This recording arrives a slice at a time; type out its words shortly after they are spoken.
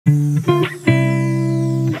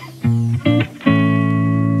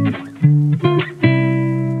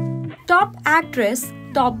actress,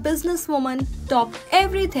 top businesswoman, top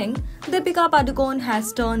everything, Deepika Padukone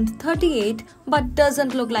has turned 38 but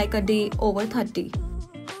doesn't look like a day over 30.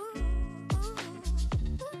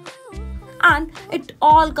 And it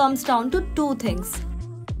all comes down to two things.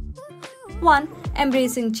 1.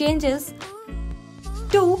 Embracing changes.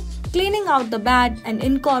 2. Cleaning out the bad and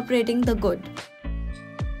incorporating the good.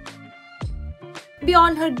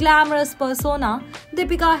 Beyond her glamorous persona,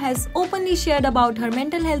 Deepika has openly shared about her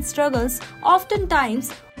mental health struggles,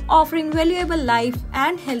 oftentimes offering valuable life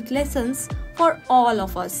and health lessons for all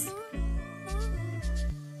of us.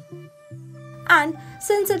 And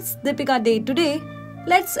since it's Deepika Day today,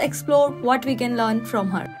 let's explore what we can learn from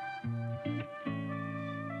her.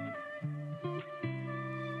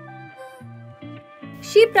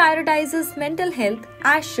 She prioritizes mental health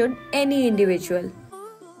as should any individual.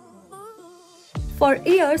 For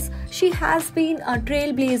years, she has been a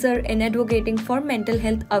trailblazer in advocating for mental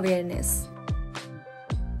health awareness.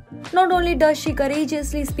 Not only does she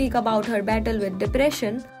courageously speak about her battle with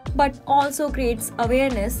depression, but also creates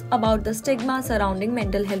awareness about the stigma surrounding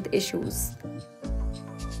mental health issues.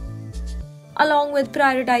 Along with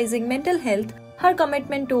prioritizing mental health, her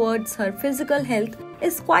commitment towards her physical health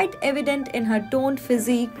is quite evident in her toned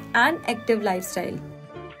physique and active lifestyle.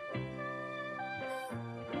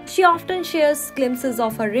 She often shares glimpses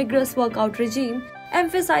of her rigorous workout regime,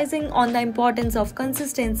 emphasizing on the importance of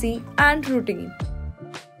consistency and routine.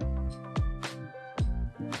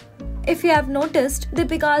 If you have noticed,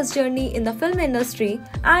 Deepika's journey in the film industry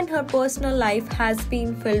and her personal life has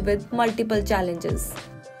been filled with multiple challenges.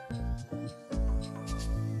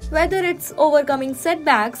 Whether it's overcoming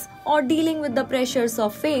setbacks or dealing with the pressures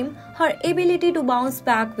of fame, her ability to bounce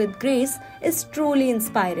back with grace is truly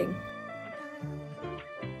inspiring.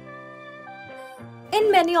 In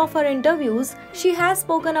many of her interviews, she has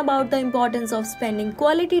spoken about the importance of spending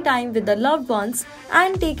quality time with the loved ones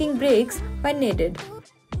and taking breaks when needed.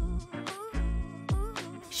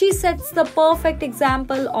 She sets the perfect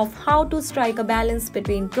example of how to strike a balance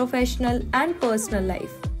between professional and personal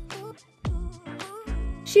life.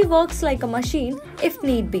 She works like a machine if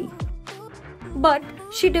need be, but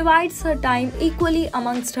she divides her time equally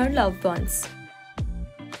amongst her loved ones.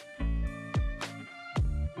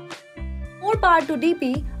 More power to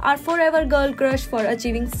DP, our forever girl crush, for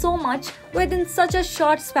achieving so much within such a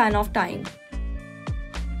short span of time.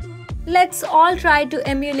 Let's all try to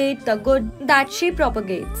emulate the good that she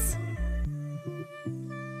propagates.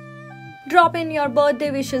 Drop in your birthday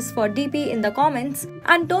wishes for DP in the comments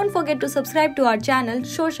and don't forget to subscribe to our channel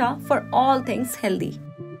Shosha for all things healthy.